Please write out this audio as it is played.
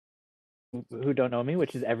who don't know me,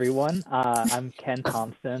 which is everyone, I'm Ken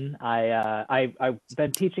Thompson. I've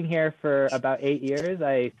been teaching here for about 8 years.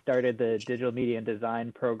 I started the digital media and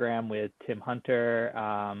design program with Tim Hunter,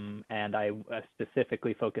 and I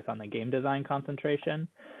specifically focus on the game design concentration.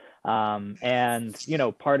 And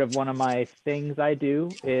part of one of my things I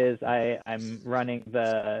do is I'm running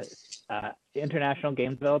the International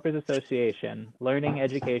Game Developers Association Learning,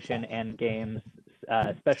 Education, and Games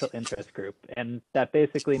Special Interest Group. And that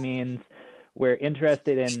basically means we're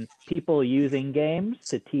interested in people using games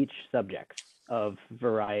to teach subjects of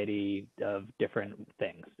variety of different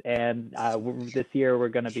things. And this year we're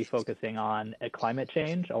going to be focusing on climate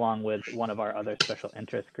change along with one of our other special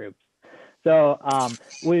interest groups. So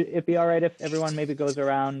would it be all right if everyone maybe goes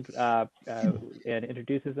around and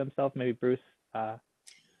introduces themselves? Maybe Bruce.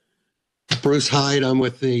 Bruce Hyde. I'm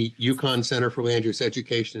with the Yukon Center for Land Use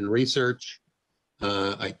Education and Research.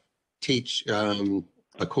 I teach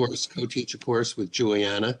a course, co-teach a course with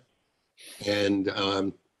Juliana, and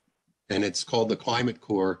it's called the Climate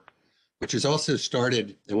Corps, which has also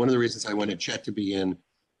started. And one of the reasons I wanted Chet to be in,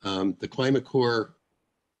 the Climate Corps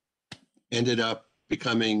ended up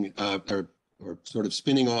becoming or sort of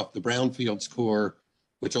spinning off the Brownfields Corps,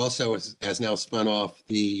 which also has now spun off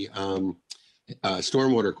the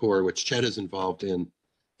Stormwater Corps, which Chet is involved in.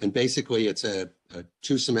 And basically it's a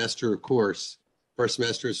 2-semester course. First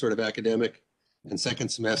semester is sort of academic, and second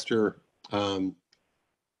semester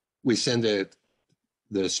we send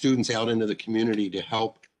the students out into the community to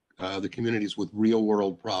help the communities with real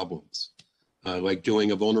world problems, like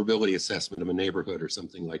doing a vulnerability assessment of a neighborhood or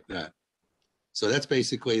something like that. So that's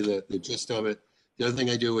basically the gist of it. The other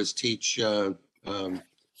thing I do is teach land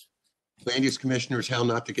use commissioners how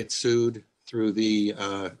not to get sued through the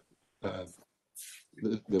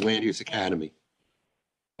Land Use Academy.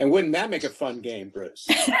 And wouldn't that make a fun game, Bruce?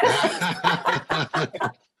 Yeah,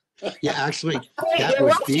 actually, Hey, that you're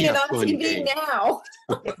would watching be it a on fun TV game. now.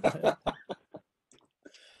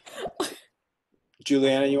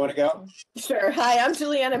 Juliana, you want to go? Sure. Hi, I'm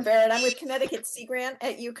Juliana Barrett. I'm with Connecticut Sea Grant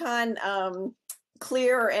at Yukon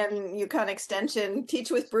Clear and Yukon Extension, teach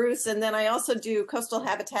with Bruce. And then I also do coastal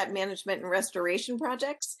habitat management and restoration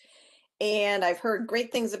projects. And I've heard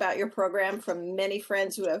great things about your program from many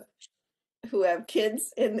friends who have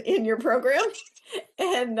kids in your program.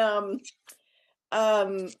 And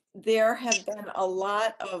there have been a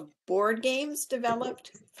lot of board games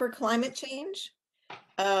developed for climate change.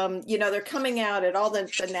 They're coming out at all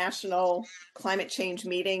the national climate change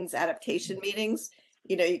meetings, adaptation meetings.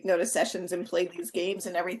 You can go to sessions and play these games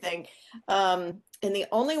and everything. And the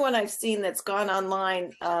only one I've seen that's gone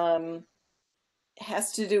online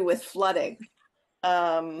has to do with flooding,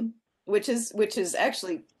 which is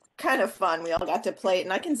actually kind of fun. We all got to play it,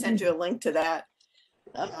 and I can send you a link to that.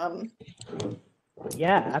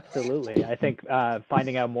 Yeah, absolutely. I think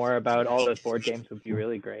finding out more about all those board games would be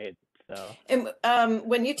really great. So. And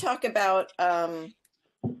when you talk about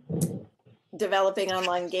developing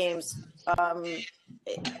online games,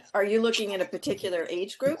 are you looking at a particular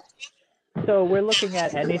age group? So we're looking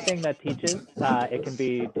at anything that teaches. It can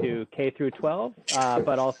be to K through 12,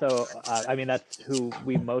 but also, that's who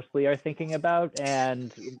we mostly are thinking about.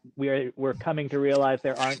 And we're coming to realize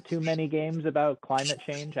there aren't too many games about climate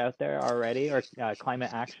change out there already, or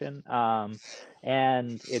climate action.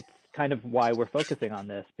 And it's kind of why we're focusing on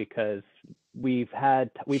this, because we've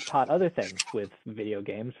taught other things with video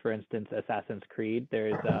games. For instance, Assassin's Creed.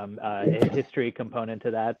 There's a history component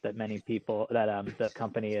to that many people the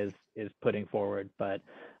company is putting forward. But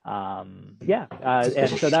and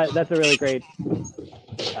so that's a really great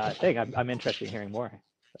thing. I'm interested in hearing more.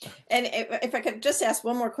 And if I could just ask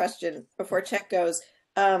one more question before Chet goes,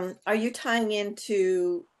 are you tying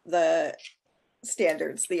into the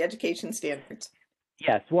standards, the education standards?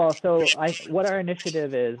 Yes. Well, so what our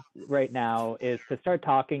initiative is right now is to start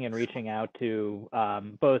talking and reaching out to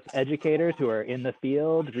both educators who are in the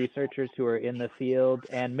field, researchers who are in the field,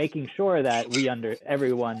 and making sure that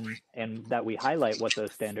everyone and that we highlight what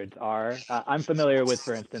those standards are. I'm familiar with,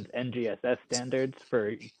 for instance, NGSS standards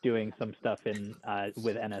for doing some stuff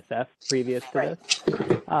with NSF previous to this.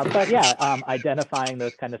 But yeah, identifying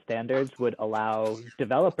those kind of standards would allow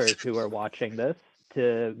developers who are watching this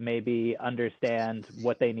to maybe understand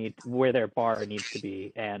what they need, where their bar needs to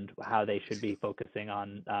be, and how they should be focusing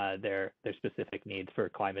on their specific needs for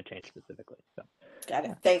climate change specifically. So. Got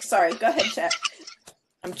it. Thanks. Sorry. Go ahead, Chet.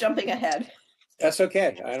 I'm jumping ahead. That's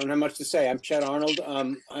okay. I don't have much to say. I'm Chet Arnold.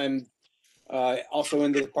 I'm also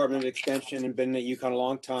in the Department of Extension and been at Yukon a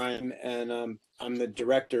long time. And I'm the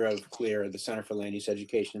director of CLEAR, the Center for Land Use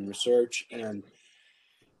Education and Research. And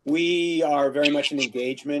we are very much in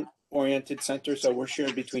engagement oriented center. So we're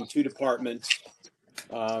shared between two departments,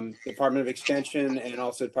 Department of Extension and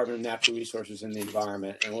also Department of Natural Resources and the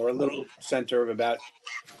Environment. And we're a little center of about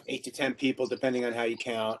 8 to 10 people, depending on how you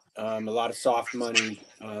count. A lot of soft money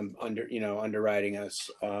underwriting us.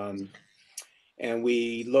 And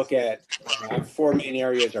we look at our four main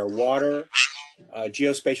areas are water,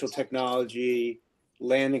 geospatial technology,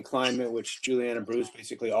 land and climate, which Juliana and Bruce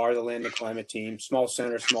basically are the land and climate team, small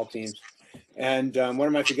center, small teams. And what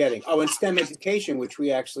am I forgetting? Oh, and STEM education, which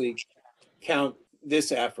we actually count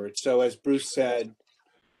this effort. So as Bruce said,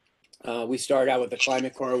 we started out with the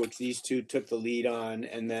Climate Corps, which these two took the lead on,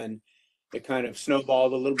 and then it kind of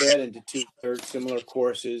snowballed a little bit into two other similar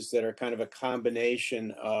courses that are kind of a combination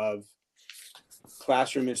of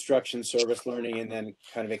classroom instruction, service learning, and then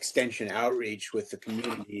kind of extension outreach with the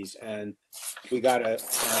communities. And we got an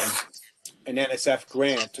NSF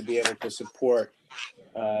grant to be able to support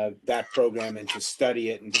that program and to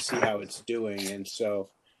study it and to see how it's doing. And so,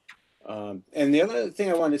 and the other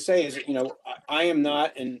thing I wanted to say is, I am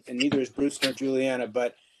not, and neither is Bruce nor Juliana,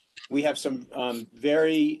 but we have some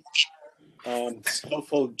very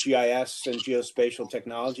skillful GIS and geospatial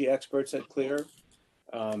technology experts at CLEAR.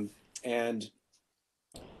 And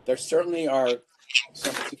there certainly are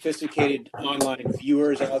some sophisticated online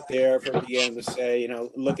viewers out there for being able to say,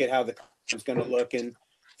 look at how the is going to look in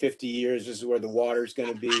 50 years. This is where the water is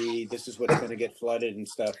going to be. This is what's going to get flooded and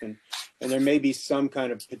stuff. And there may be some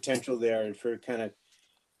kind of potential there for kind of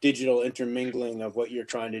digital intermingling of what you're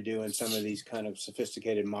trying to do in some of these kind of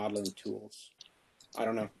sophisticated modeling tools. I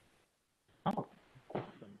don't know. Oh,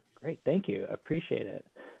 awesome. Great. Thank you. Appreciate it.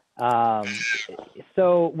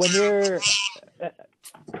 So when you're,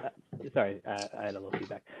 sorry, I had a little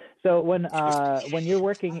feedback. So when you're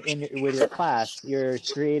working with your class, you're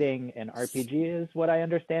creating an RPG, is what I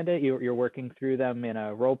understand it. You're working through them in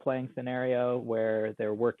a role-playing scenario where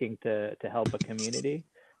they're working to help a community.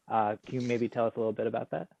 Can you maybe tell us a little bit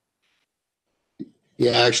about that?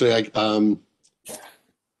 Yeah, actually,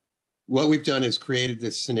 what we've done is created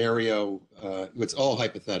this scenario. It's all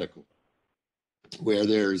hypothetical, where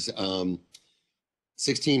there's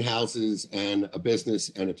 16 houses and a business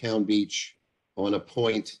and a town beach on a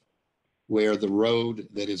point where the road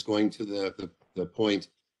that is going to the point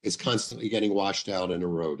is constantly getting washed out and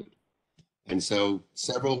eroded. And so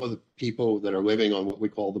several of the people that are living on what we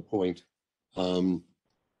call the point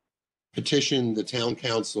petitioned the town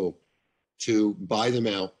council to buy them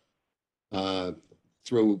out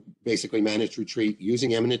through basically managed retreat,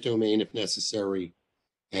 using eminent domain if necessary.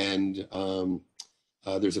 And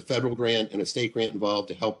there's a federal grant and a state grant involved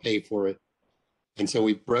to help pay for it. And so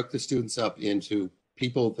we broke the students up into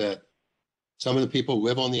people that, some of the people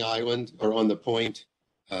live on the island or on the point,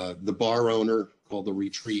 the bar owner called the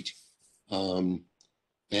retreat. And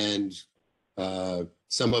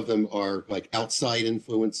some of them are like outside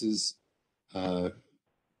influences,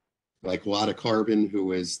 like Lotta Carbon,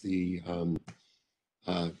 who is the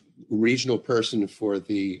regional person for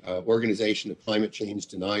the Organization of Climate Change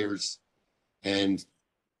Deniers, and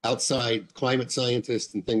outside climate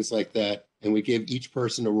scientists and things like that. And we give each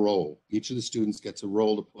person a role. Each of the students gets a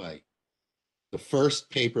role to play. The first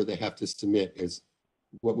paper they have to submit is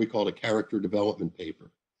what we call a character development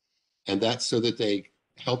paper. And that's so that they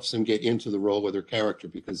helps them get into the role of their character,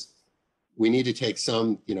 because we need to take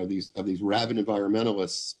some, these rabid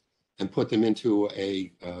environmentalists and put them into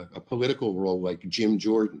a political role like Jim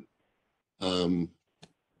Jordan.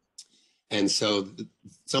 And so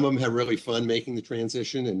some of them have really fun making the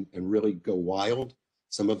transition and really go wild.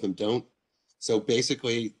 Some of them don't. So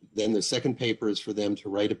basically, then the second paper is for them to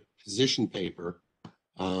write a position paper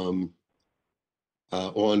on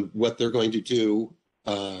what they're going to do,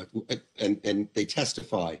 and they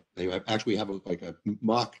testify. They actually have a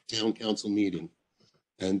mock town council meeting,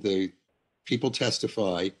 and the people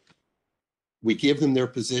testify. We give them their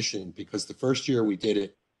position, because the first year we did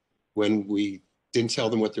it, when we didn't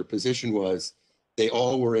tell them what their position was, they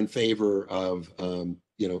all were in favor of the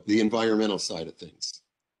environmental side of things.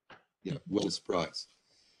 What a surprise.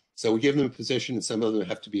 So we give them a position, and some of them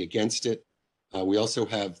have to be against it. We also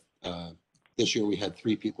have, this year we had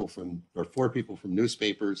 4 people from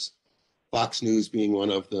newspapers, Fox News being one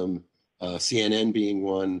of them, CNN being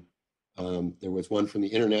one. There was one from the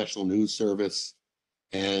International News Service,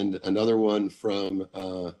 and another one from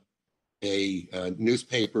a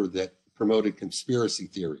newspaper that promoted conspiracy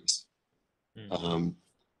theories.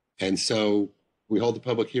 And so we hold the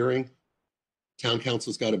public hearing. Town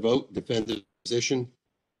council's got to vote, defend the position,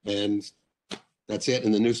 and that's it.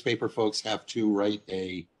 And the newspaper folks have to write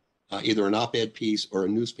either an op-ed piece or a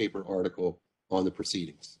newspaper article on the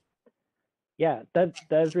proceedings. Yeah,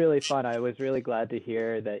 that's really fun. I was really glad to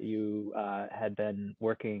hear that you had been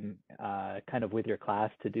working kind of with your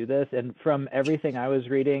class to do this. And from everything I was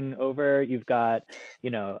reading over, you've got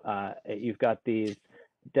these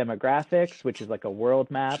demographics, which is like a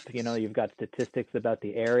world map. You've got statistics about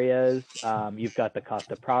the areas. You've got the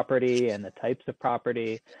cost of property and the types of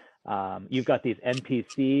property. You've got these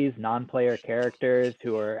NPCs, non-player characters,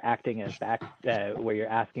 who are acting as where you're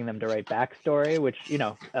asking them to write backstory, which,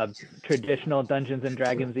 a traditional Dungeons and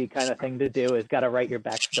Dragons-y kind of thing to do is got to write your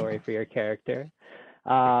backstory for your character.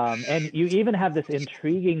 And you even have this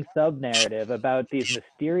intriguing sub-narrative about these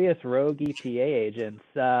mysterious rogue EPA agents.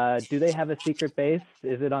 Do they have a secret base?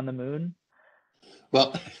 Is it on the moon?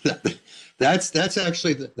 Well, that's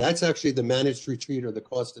actually the managed retreat or the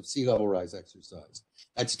cost of sea level rise exercise.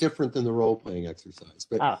 That's different than the role playing exercise.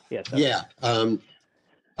 But Yes. Okay. yeah, I'm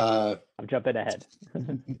jumping ahead.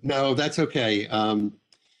 no, that's okay.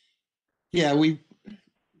 Yeah, we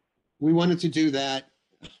wanted to do that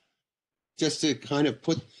just to kind of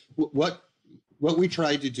put what we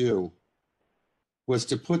tried to do was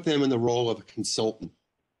to put them in the role of a consultant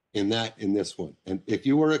in this one. And if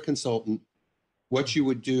you were a consultant, what you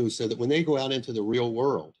would do so that when they go out into the real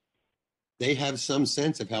world, they have some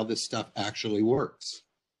sense of how this stuff actually works.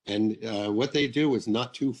 And what they do is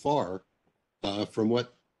not too far from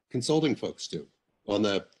what consulting folks do on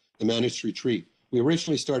the managed retreat. We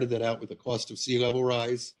originally started that out with the cost of sea level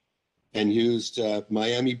rise and used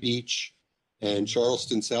Miami Beach and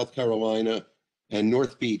Charleston, South Carolina, and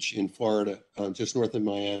North Beach in Florida, just north of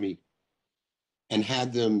Miami, and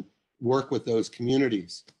had them work with those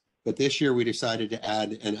communities. But this year we decided to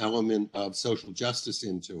add an element of social justice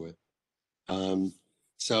into it.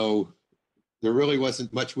 So there really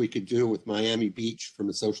wasn't much we could do with Miami Beach from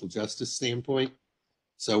a social justice standpoint.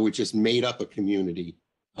 So we just made up a community.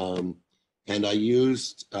 And I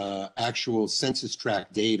used actual census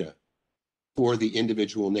tract data for the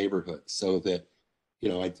individual neighborhoods so that,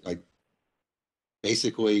 I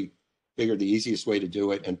basically figured the easiest way to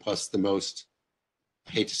do it, and plus the most,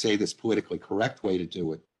 I hate to say this, politically correct way to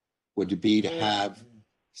do it, would be to have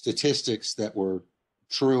statistics that were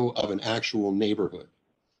true of an actual neighborhood,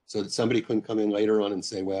 so that somebody couldn't come in later on and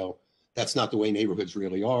say, well, that's not the way neighborhoods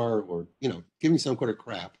really are, or, give me some kind of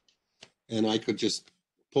crap. And I could just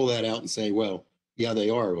pull that out and say, well, yeah, they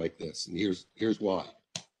are like this, and here's why.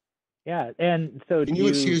 Yeah, and so can you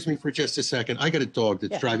excuse me for just a second? I got a dog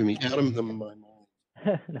that's driving me out of my mind.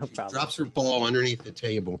 No problem. Drops her ball underneath the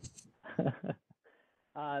table.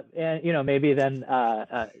 And maybe then,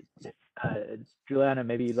 Juliana,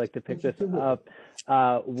 maybe you'd like to pick this up.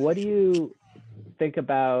 What do you think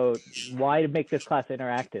about why make this class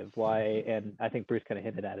interactive? Why? And I think Bruce kind of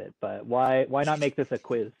hinted at it, but why not make this a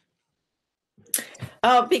quiz?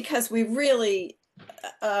 Because we really,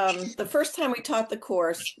 the first time we taught the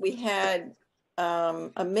course, we had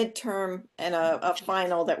a midterm and a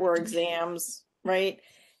final that were exams, right?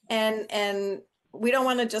 And we don't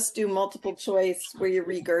want to just do multiple choice where you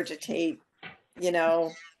regurgitate,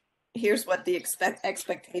 here's what the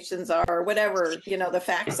expectations are, or whatever, the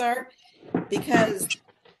facts are, because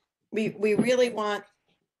we really want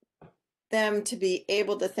them to be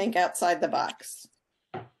able to think outside the box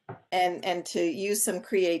and to use some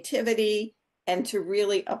creativity and to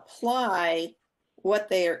really apply what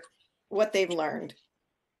they've learned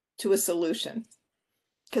to a solution,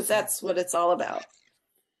 because that's what it's all about.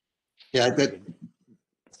 Yeah, that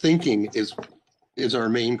thinking is our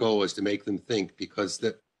main goal, is to make them think, because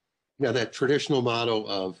that traditional model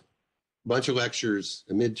of a bunch of lectures,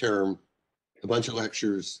 a midterm, a bunch of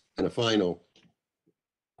lectures, and a final.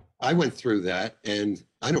 I went through that, and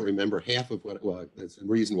I don't remember half of that's the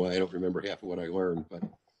reason why I don't remember half of what I learned, but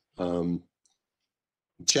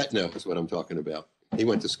Chet knows what I'm talking about. He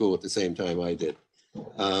went to school at the same time I did.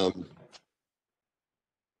 But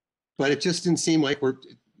it just didn't seem like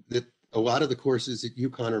that a lot of the courses at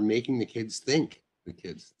UConn are making the kids think,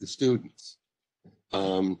 the students.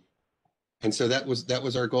 And so that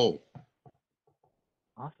was our goal.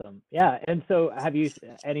 Awesome. Yeah. And so have you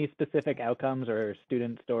any specific outcomes or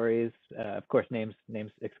student stories? Of course, names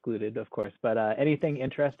excluded, of course, but anything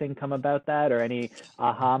interesting come about that, or any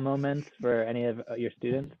aha moments for any of your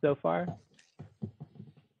students so far?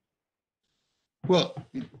 Well,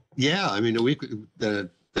 yeah, I mean, the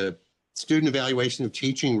student evaluation of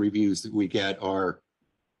teaching reviews that we get are,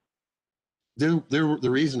 they're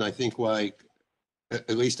the reason I think why,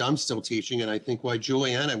 at least I'm still teaching, and I think why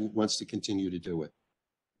Juliana wants to continue to do it.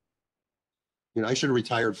 I should have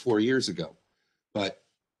retired 4 years ago, but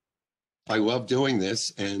I love doing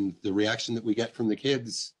this, and the reaction that we get from the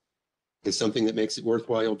kids is something that makes it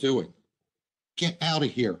worthwhile doing. Get out of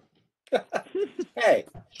here. Hey,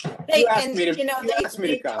 They, you asked and me to. you know, You asked me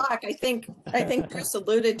they to come. talk. I think Bruce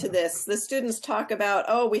alluded to this. The students talk about,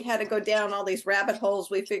 oh, we had to go down all these rabbit holes.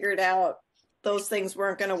 We figured out those things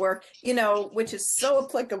weren't going to work. You know, which is so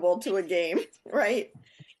applicable to a game, right?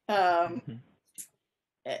 Um,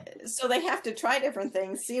 Mhm. so they have to try different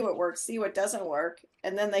things, see what works, see what doesn't work,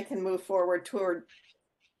 and then they can move forward toward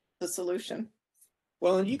the solution.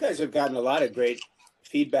 Well, and you guys have gotten a lot of great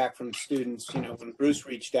feedback from students. You know, when Bruce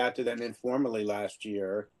reached out to them informally last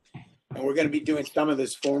year, and we're going to be doing some of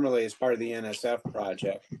this formally as part of the NSF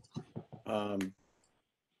project.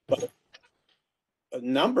 But a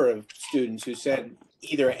number of students who said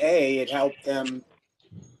either A, it helped them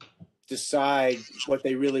decide what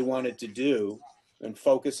they really wanted to do and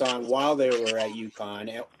focus on while they were at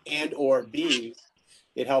UConn, and or B,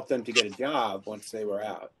 it helped them to get a job once they were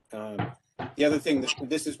out. The other thing that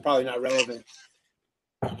this is probably not relevant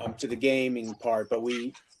to the gaming part, but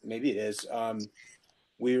maybe it is.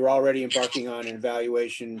 We were already embarking on an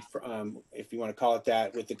evaluation, for, if you want to call it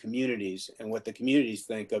that, with the communities and what the communities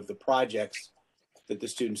think of the projects that the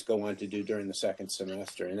students go on to do during the second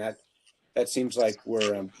semester, and that seems like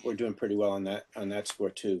we're doing pretty well on that score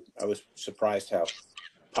too. I was surprised how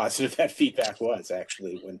positive that feedback was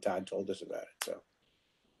actually when Todd told us about it. So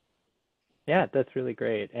Yeah, that's really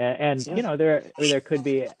great. And yeah. you know, there could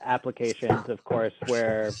be applications, of course,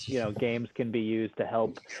 where you know games can be used to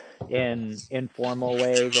help in informal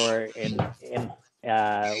ways or in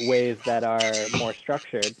ways that are more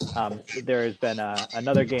structured. There's been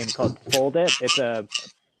another game called Fold It. It's a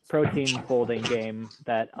protein folding game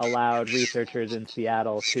that allowed researchers in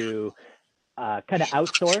Seattle to kind of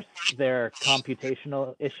outsource their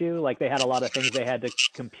computational issue. Like they had a lot of things they had to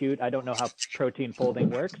compute. I don't know how protein folding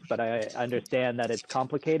works, but I understand that it's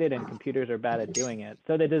complicated and computers are bad at doing it.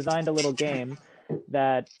 So they designed a little game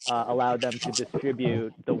that allowed them to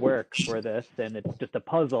distribute the work for this, and it's just a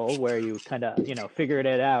puzzle where you kind of figured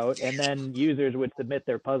it out, and then users would submit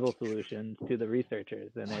their puzzle solutions to the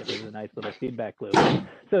researchers, and it was a nice little feedback loop.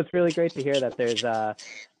 So it's really great to hear that there's a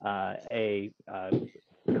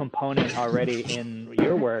component already in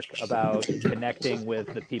your work about connecting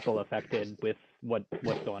with the people affected with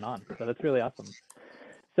what's going on. So that's really awesome.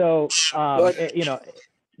 So Well,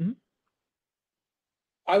 mhm.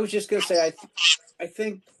 I was just going to say I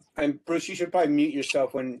think Bruce. You should probably mute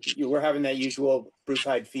yourself when you were having that usual Bruce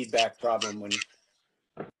Hyde feedback problem when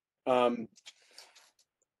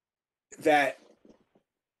that.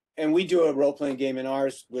 And we do a role playing game in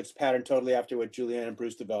ours, which patterned totally after what Julianne and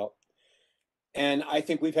Bruce developed. And I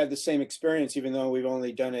think we've had the same experience, even though we've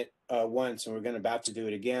only done it once and we're about to do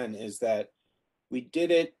it again, is that we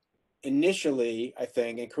did it initially, I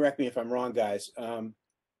think, and correct me if I'm wrong, guys,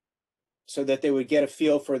 so that they would get a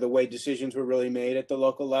feel for the way decisions were really made at the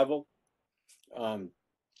local level.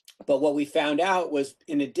 But what we found out was,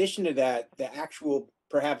 in addition to that, the actual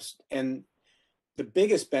perhaps, and the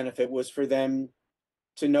biggest benefit was for them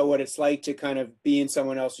to know what it's like to kind of be in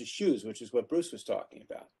someone else's shoes, which is what Bruce was talking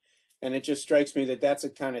about. And it just strikes me that that's a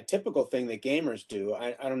kind of typical thing that gamers do.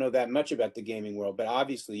 I don't know that much about the gaming world, but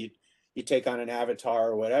obviously you take on an avatar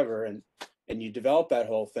or whatever and you develop that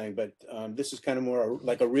whole thing. But this is kind of more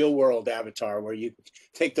like a real world avatar where you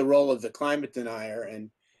take the role of the climate denier and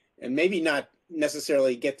maybe not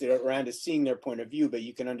necessarily get around to seeing their point of view, but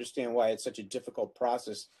you can understand why it's such a difficult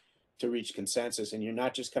process to reach consensus. And you're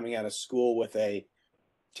not just coming out of school with a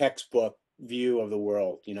textbook view of the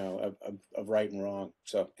world, of right and wrong.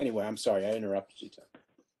 So anyway, I'm sorry I interrupted you, Tom.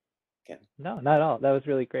 Ken. No, not at all. That was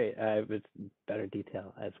really great. It was better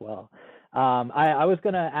detail as well. I was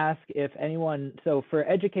going to ask if anyone, so for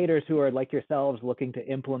educators who are like yourselves looking to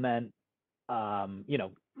implement,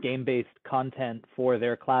 game-based content for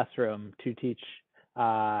their classroom to teach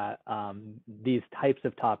these types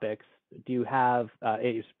of topics, do you have,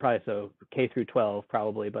 it's probably so K through 12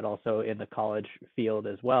 probably, but also in the college field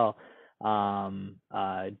as well.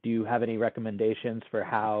 Do you have any recommendations for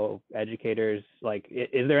how educators, like,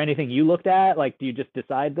 is there anything you looked at? Like, do you just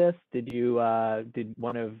decide this? Did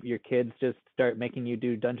one of your kids just start making you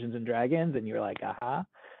do Dungeons and Dragons and you're like, aha?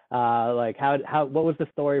 Like what was the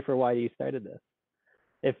story for why you started this?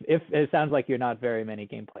 If it sounds like you're not very many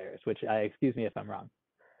game players, which excuse me if I'm wrong.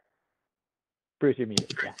 Bruce, you're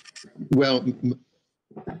muted. Yeah. Well,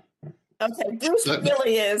 Okay, Bruce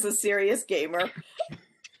really is a serious gamer.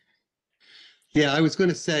 yeah, I was going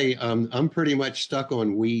to say I'm pretty much stuck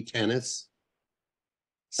on Wii tennis,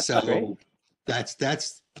 so Great. that's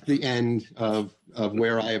the end of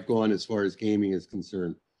where I have gone as far as gaming is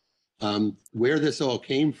concerned. Where this all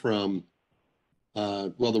came from,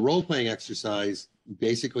 well, the role-playing exercise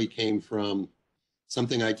basically came from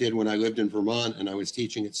something I did when I lived in Vermont and I was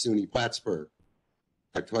teaching at SUNY Plattsburgh.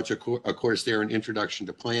 I taught a course there, an introduction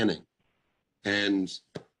to planning. And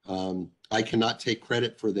I cannot take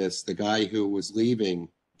credit for this. The guy who was leaving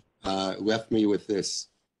left me with this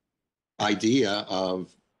idea of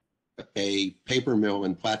a paper mill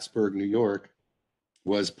in Plattsburgh, New York,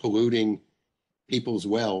 was polluting people's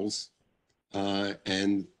wells,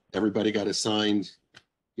 and everybody got assigned,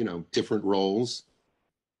 different roles.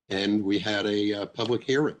 And we had a public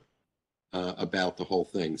hearing about the whole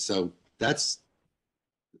thing. So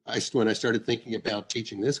when I started thinking about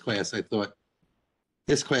teaching this class, I thought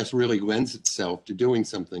this class really lends itself to doing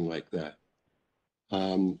something like that.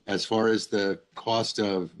 As far as the cost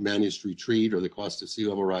of managed retreat or the cost of sea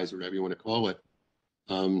level rise, or whatever you want to call it,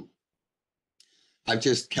 I've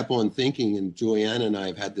just kept on thinking, and Juliana and I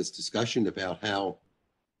have had this discussion about how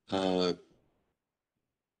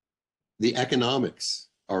the economics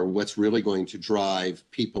are what's really going to drive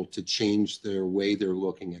people to change their way they're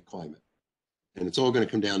looking at climate. And it's all going to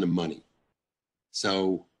come down to money.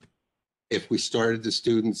 So if we started the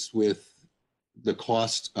students with the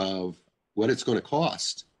cost of what it's going to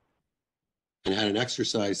cost and had an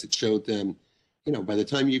exercise that showed them, by the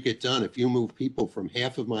time you get done, if you move people from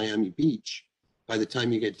half of Miami Beach, by the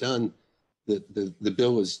time you get done, the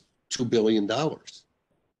bill is $2 billion.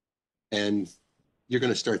 And you're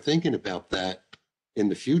going to start thinking about that in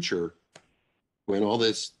the future when all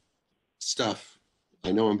this stuff,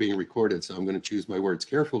 I know I'm being recorded, so I'm going to choose my words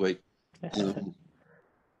carefully,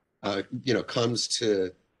 comes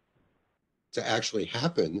to actually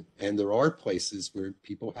happen. And there are places where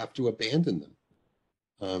people have to abandon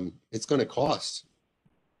them. It's going to cost.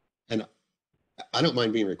 And I don't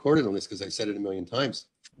mind being recorded on this because I've said it a million times.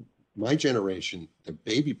 My generation, the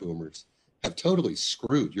baby boomers, have totally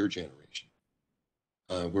screwed your generation.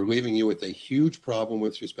 We're leaving you with a huge problem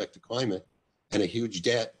with respect to climate and a huge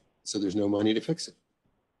debt, so there's no money to fix it.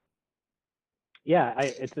 Yeah,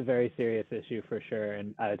 it's a very serious issue for sure.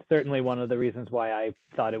 And it's certainly one of the reasons why I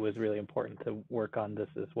thought it was really important to work on this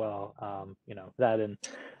as well. That and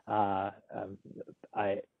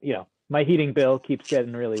my heating bill keeps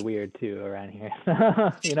getting really weird too around here.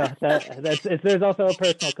 There's also a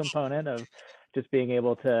personal component of just being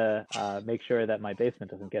able to make sure that my basement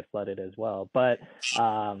doesn't get flooded as well. But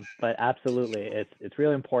absolutely, it's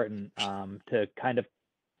really important to kind of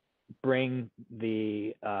bring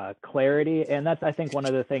the clarity, and that's, I think, one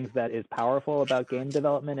of the things that is powerful about game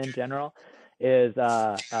development in general is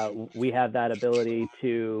we have that ability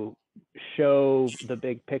to show the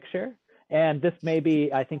big picture. And this may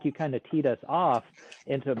be, I think you kind of teed us off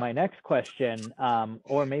into my next question,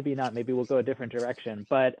 or maybe not, maybe we'll go a different direction.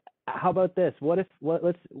 But how about this? What if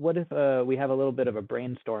we have a little bit of a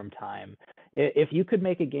brainstorm time? If you could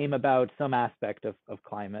make a game about some aspect of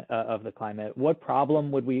climate, of the climate, what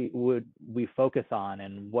problem would we focus on,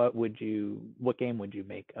 and what game would you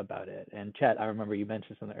make about it? And Chet, I remember you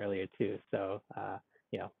mentioned something earlier too. So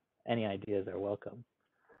any ideas are welcome.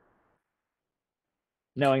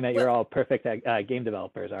 Knowing that you're all perfect game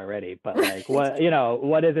developers already, but like what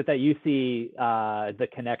is it that you see the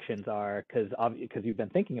connections are? Because you've been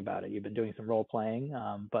thinking about it, you've been doing some role playing,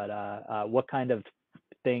 but what kind of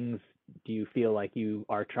things do you feel like you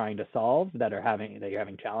are trying to solve that you're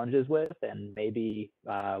having challenges with, and maybe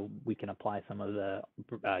we can apply some of the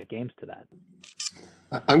games to that?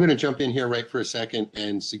 I'm going to jump in here right for a second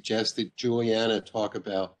and suggest that Juliana talk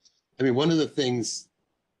about, one of the things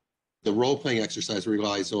the role-playing exercise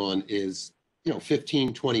relies on is,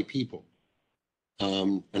 15, 20 people.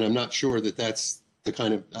 And I'm not sure that that's the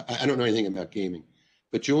kind of, I don't know anything about gaming,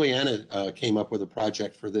 but Juliana came up with a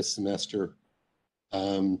project for this semester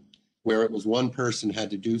where it was one person had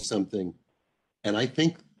to do something. And I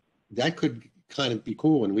think that could kind of be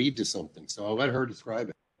cool and lead to something. So I'll let her describe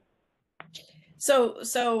it. So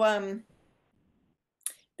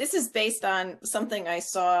this is based on something I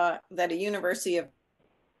saw that a University of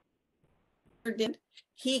did.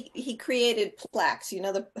 He created plaques,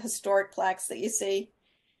 the historic plaques that you see,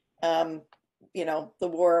 the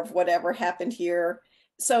war of whatever happened here.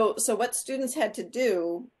 So what students had to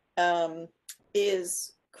do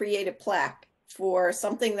is create a plaque for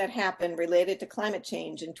something that happened related to climate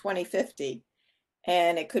change in 2050.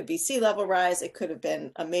 And it could be sea level rise. It could have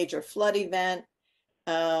been a major flood event.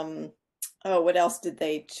 What else did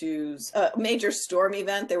they choose? A major storm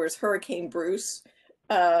event. There was Hurricane Bruce.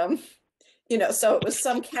 So it was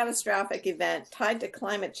some catastrophic event tied to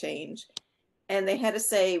climate change, and they had to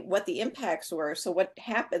say what the impacts were. So what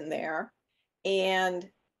happened there, and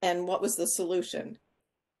what was the solution?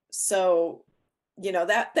 So,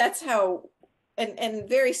 that's how, and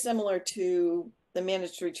very similar to the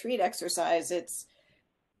managed retreat exercise. It's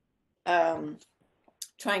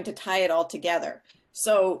trying to tie it all together.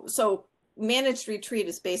 So managed retreat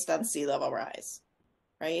is based on sea level rise,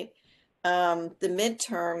 right? The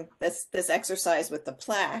midterm, this exercise with the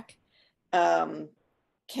plaque,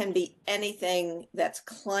 can be anything that's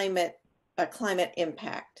a climate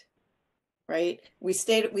impact, right? We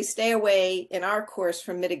stay away in our course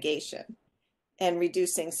from mitigation and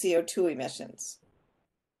reducing CO2 emissions.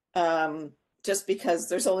 Just because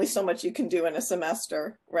there's only so much you can do in a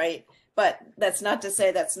semester, right? But that's not to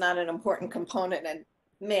say that's not an important component. And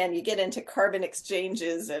man, you get into carbon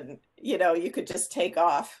exchanges and, you could just take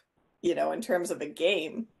off, in terms of a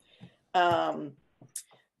game. But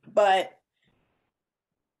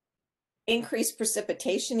increased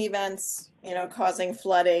precipitation events, causing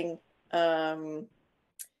flooding, the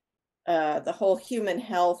whole human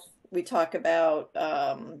health, we talk about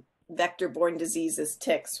vector-borne diseases,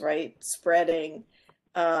 ticks, right? Spreading,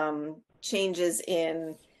 changes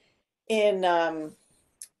in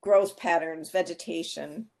growth patterns,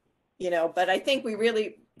 vegetation, but I think we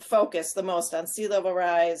really focus the most on sea level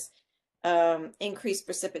rise, increased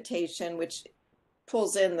precipitation, which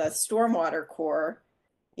pulls in the stormwater core,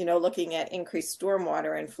 looking at increased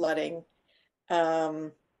stormwater and flooding.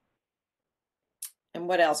 And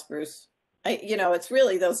what else, Bruce? It's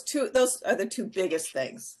really those are the two biggest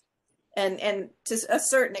things. And to a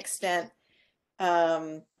certain extent,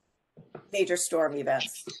 major storm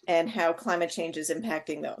events and how climate change is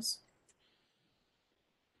impacting those.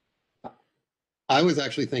 I was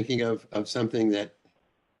actually thinking of something that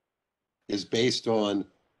is based on,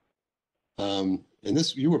 and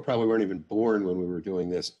this, you probably weren't even born when we were doing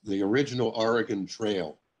this, the original Oregon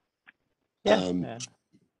Trail. Yeah.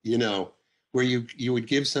 Where you would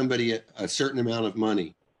give somebody a certain amount of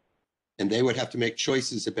money and they would have to make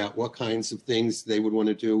choices about what kinds of things they would want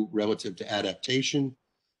to do relative to adaptation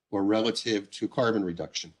or relative to carbon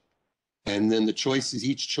reduction. And then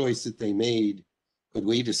each choice that they made could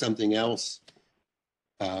lead to something else.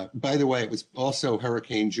 By the way, it was also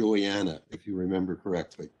Hurricane Juliana, if you remember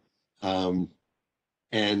correctly. A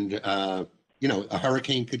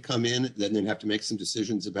hurricane could come in, then they'd have to make some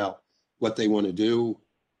decisions about what they want to do,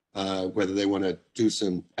 whether they want to do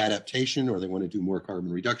some adaptation or they want to do more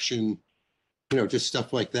carbon reduction, just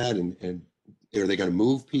stuff like that. And are they going to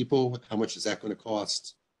move people? How much is that going to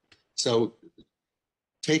cost? So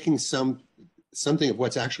taking something of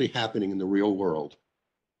what's actually happening in the real world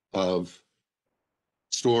of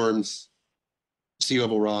storms, sea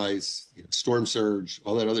level rise, storm surge,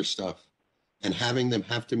 all that other stuff, and having them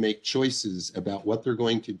have to make choices about what they're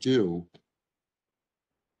going to do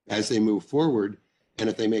as they move forward. And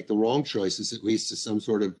if they make the wrong choices, it leads to some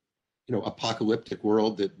sort of, apocalyptic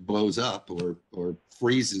world that blows up or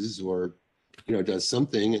freezes or, does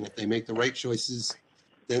something. And if they make the right choices,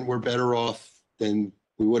 then we're better off than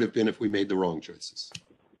we would have been if we made the wrong choices.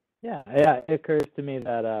 Yeah, it occurs to me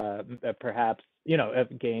that perhaps,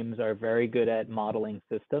 games are very good at modeling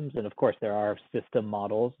systems. And of course, there are system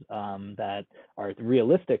models that are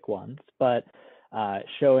realistic ones, but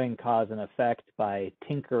showing cause and effect by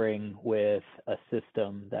tinkering with a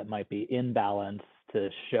system that might be in balance to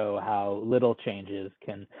show how little changes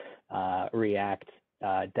can react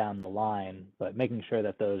down the line, but making sure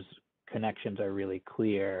that those connections are really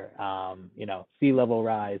clear. Sea level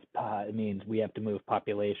rise means we have to move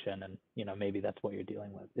population, and maybe that's what you're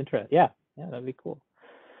dealing with. Interesting. Yeah, that'd be cool.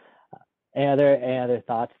 Any other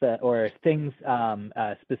thoughts or things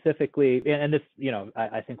specifically, and this,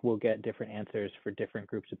 I think we'll get different answers for different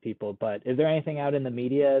groups of people, but is there anything out in the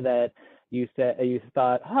media that you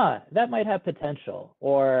thought, that might have potential,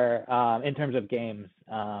 or in terms of games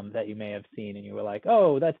that you may have seen and you were like,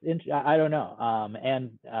 oh, I don't know.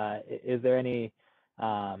 And is there any,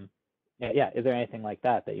 is there anything like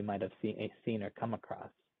that you might have seen or come across?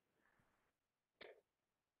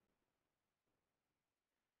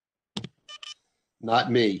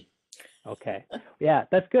 Not me. Okay. Yeah,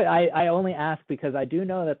 that's good. I only ask because I do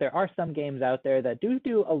know that there are some games out there that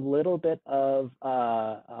do a little bit of,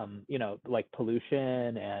 like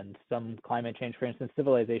pollution and some climate change. For instance,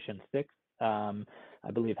 Civilization 6,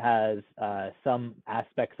 I believe, has some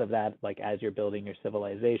aspects of that, like as you're building your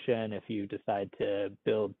civilization, if you decide to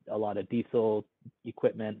build a lot of diesel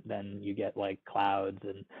equipment, then you get like clouds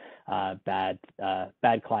and bad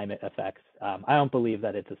climate effects. I don't believe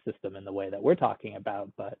that it's a system in the way that we're talking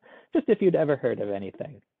about, but just if you'd ever heard of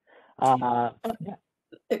anything.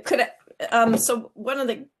 It could. So one of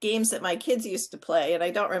the games that my kids used to play, and I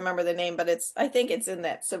don't remember the name, but I think it's in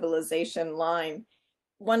that civilization line.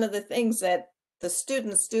 One of the things that the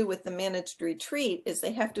students do with the managed retreat is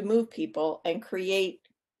they have to move people and create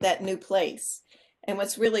that new place. And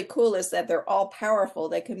what's really cool is that they're all powerful.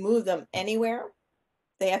 They can move them anywhere.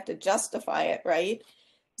 They have to justify it, right?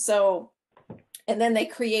 So, and then they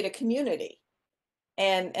create a community,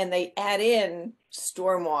 and they add in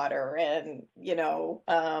stormwater and,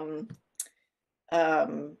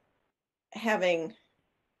 having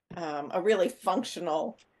a really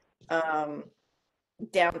functional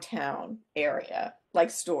downtown area, like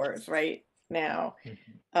stores right now,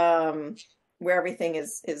 where everything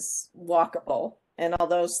is walkable and all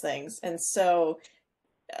those things. And so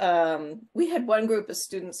we had one group of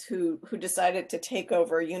students who decided to take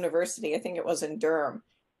over a university, I think it was in Durham,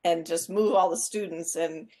 and just move all the students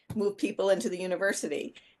and move people into the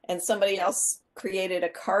university. And somebody else created a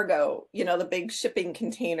cargo, the big shipping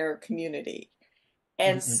container community.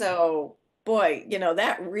 And so, boy,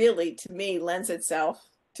 that really, to me, lends itself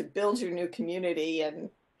to build your new community, and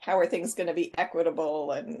how are things going to be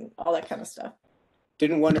equitable and all that kind of stuff.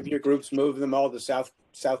 Didn't one of your groups move them all to South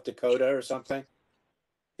Dakota or something?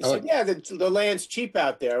 They said, yeah, the land's cheap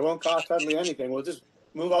out there. It won't cost hardly anything. We'll just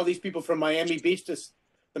move all these people from Miami Beach to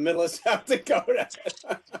the middle of South Dakota.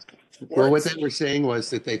 Well, what they were saying was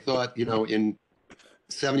that they thought, in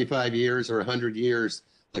 75 years or 100 years,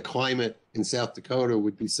 the climate in South Dakota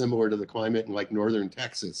would be similar to the climate in like northern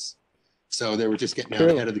Texas. So they were just getting out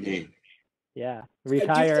ahead of the game. Yeah,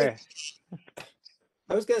 retire.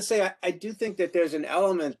 I was going to say, I do think that there's an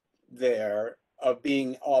element there of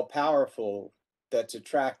being all powerful that's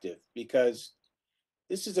attractive, because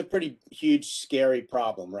this is a pretty huge, scary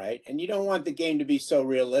problem, right? And you don't want the game to be so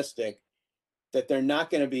realistic that they're not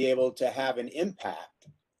going to be able to have an impact,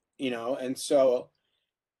 and so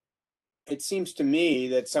it seems to me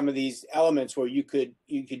that some of these elements where you could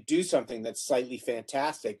do something that's slightly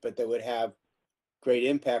fantastic, but that would have great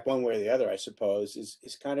impact one way or the other, I suppose,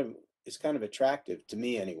 is kind of attractive to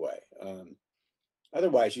me anyway.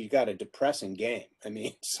 Otherwise, you got a depressing game. I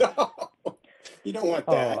mean, so you don't want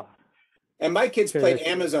that. Oh, And my kids played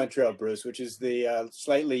Amazon Trail, Bruce, which is the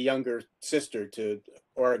slightly younger sister to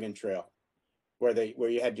Oregon Trail, where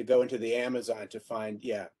you had to go into the Amazon to find,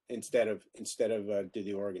 instead of do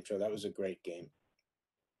the Oregon Trail. That was a great game.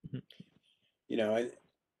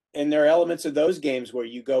 And there are elements of those games where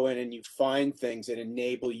you go in and you find things that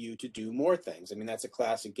enable you to do more things. I mean, that's a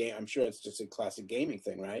classic game. I'm sure it's just a classic gaming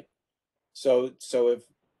thing, right? So if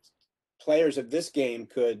players of this game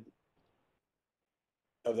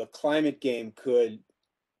of the climate game could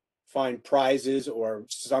find prizes or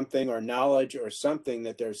something, or knowledge or something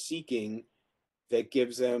that they're seeking, that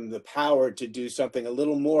gives them the power to do something a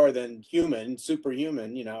little more than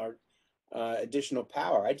superhuman, or additional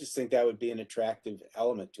power. I just think that would be an attractive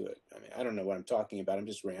element to it. I mean, I don't know what I'm talking about. I'm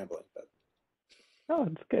just rambling, but. Oh,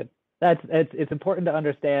 it's good. It's important to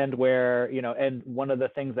understand where, and one of the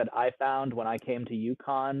things that I found when I came to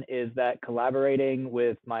UConn is that collaborating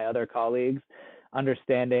with my other colleagues,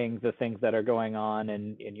 understanding the things that are going on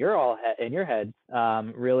in your heads,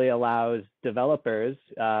 really allows developers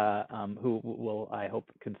who will, I hope,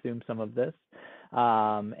 consume some of this,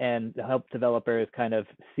 and help developers kind of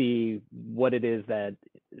see what it is that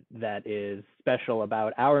is special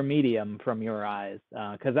about our medium from your eyes,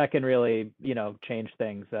 because that can really, change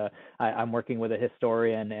things. I'm working with a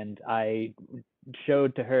historian, and I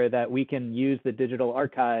showed to her that we can use the digital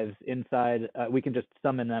archives inside. We can just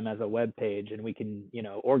summon them as a web page, and we can,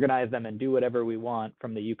 organize them and do whatever we want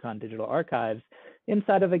from the UConn digital archives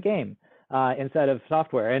inside of a game, inside of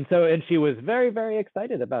software. And she was very, very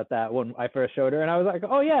excited about that when I first showed her, and I was like,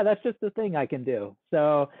 oh yeah, that's just the thing I can do.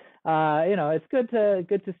 So it's good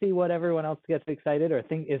to see what everyone else gets excited or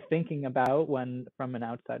is thinking about from an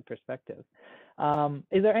outside perspective.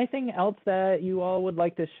 Is there anything else that you all would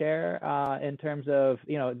like to share in terms of,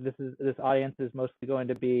 this audience is mostly going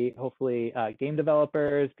to be hopefully game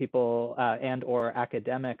developers, people and or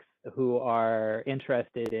academics who are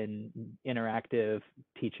interested in interactive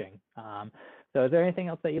teaching. So is there anything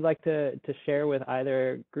else that you'd like to share with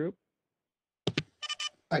either group?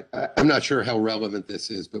 I'm not sure how relevant this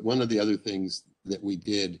is, but one of the other things that we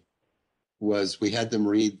did was we had them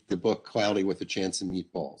read the book Cloudy with a Chance of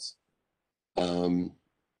Meatballs. And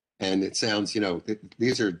it sounds,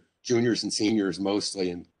 these are juniors and seniors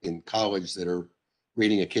mostly in college that are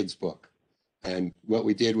reading a kid's book. And what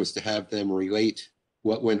we did was to have them relate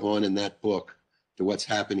what went on in that book to what's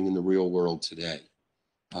happening in the real world today.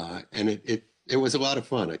 And it was a lot of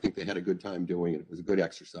fun. I think they had a good time doing it. It was a good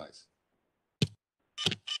exercise.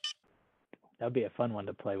 That'd be a fun one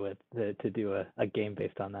to play with, to do a game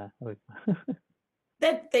based on that.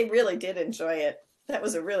 That they really did enjoy it. That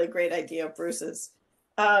was a really great idea of Bruce's.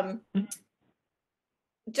 I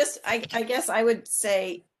guess I would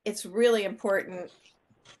say it's really important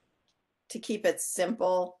to keep it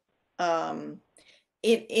simple.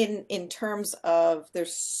 In terms of,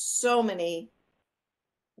 there's so many,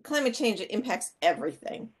 climate change impacts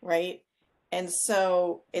everything, right? And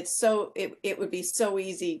so it would be so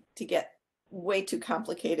easy to get way too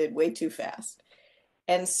complicated, way too fast.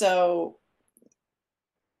 And so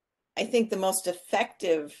I think the most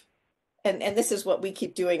effective, and this is what we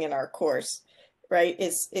keep doing in our course, right,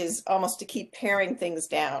 is almost to keep paring things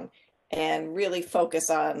down and really focus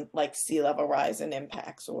on like sea level rise and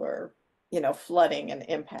impacts, or, you know, flooding and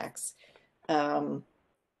impacts.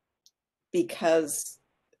 Because,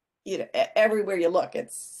 you know, everywhere you look,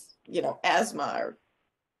 it's, you know, asthma, or,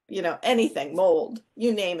 you know, anything, mold,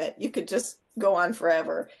 you name it, you could just go on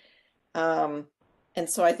forever. And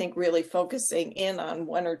so I think really focusing in on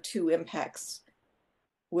one or two impacts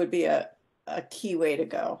would be a key way to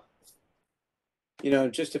go. You know,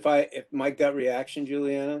 just if my gut reaction,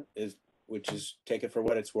 Juliana, is, which is, take it for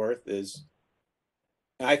what it's worth, is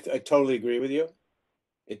I totally agree with you.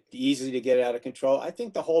 It's easy to get out of control. I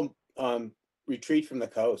think the whole retreat from the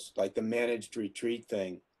coast, like the managed retreat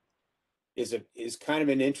thing, is kind of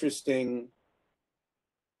an interesting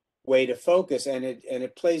way to focus, and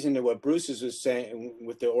it plays into what Bruce was saying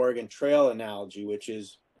with the Oregon Trail analogy, which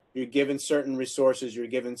is you're given certain resources, you're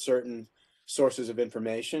given certain sources of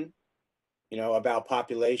information, you know, about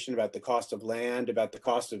population, about the cost of land, about the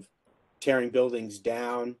cost of tearing buildings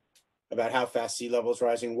down, about how fast sea level is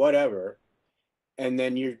rising, whatever, and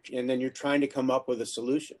then you're trying to come up with a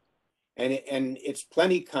solution, and it's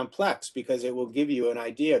plenty complex because it will give you an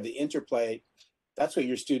idea of the interplay. That's what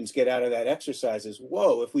your students get out of that exercise is,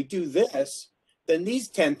 whoa, if we do this, then these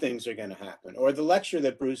 10 things are going to happen. Or the lecture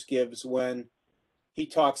that Bruce gives when he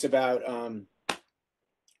talks about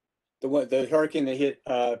the hurricane that hit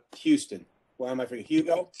Houston. Why am I forgetting?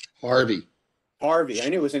 Hugo? Harvey. Harvey. I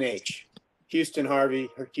knew it was an H. Houston, Harvey,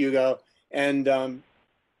 Hugo. And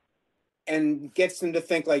gets them to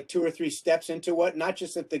think like 2 or 3 steps into what, not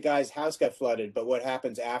just that the guy's house got flooded, but what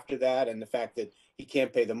happens after that, and the fact that he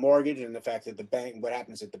can't pay the mortgage, and the fact that the bank, what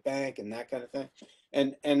happens at the bank, and that kind of thing.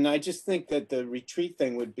 And I just think that the retreat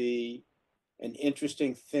thing would be an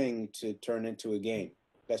interesting thing to turn into a game.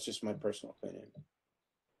 That's just my personal opinion.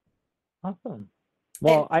 Awesome.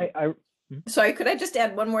 Well, Sorry, could I just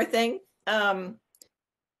add one more thing? The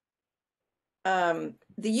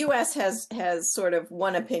US has sort of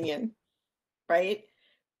one opinion, right?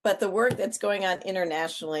 But the work that's going on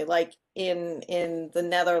internationally, like in the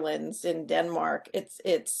Netherlands, in Denmark, it's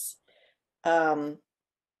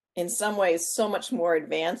in some ways so much more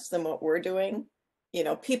advanced than what we're doing. You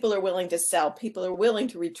know, people are willing to sell, people are willing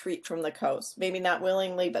to retreat from the coast, maybe not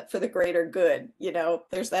willingly, but for the greater good. You know,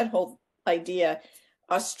 there's that whole idea.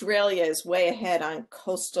 Australia is way ahead on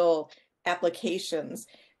coastal applications.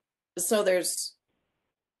 So there's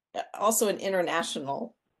also an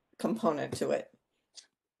international component to it.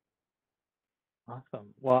 Awesome.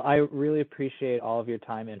 Well, I really appreciate all of your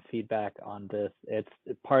time and feedback on this. It's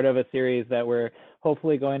part of a series that we're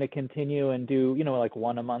hopefully going to continue and do, you know, like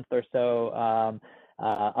one a month or so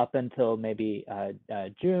up until maybe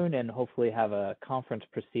June, and hopefully have a conference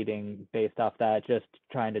proceeding based off that, just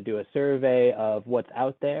trying to do a survey of what's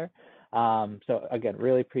out there. So again,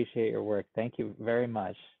 really appreciate your work. Thank you very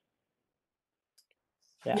much.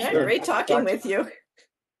 Yeah, great talking with you.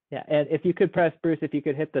 Yeah, and if you could press, Bruce, if you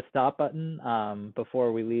could hit the stop button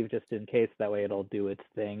before we leave, just in case, that way it'll do its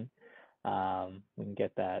thing. We can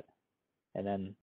get that, and then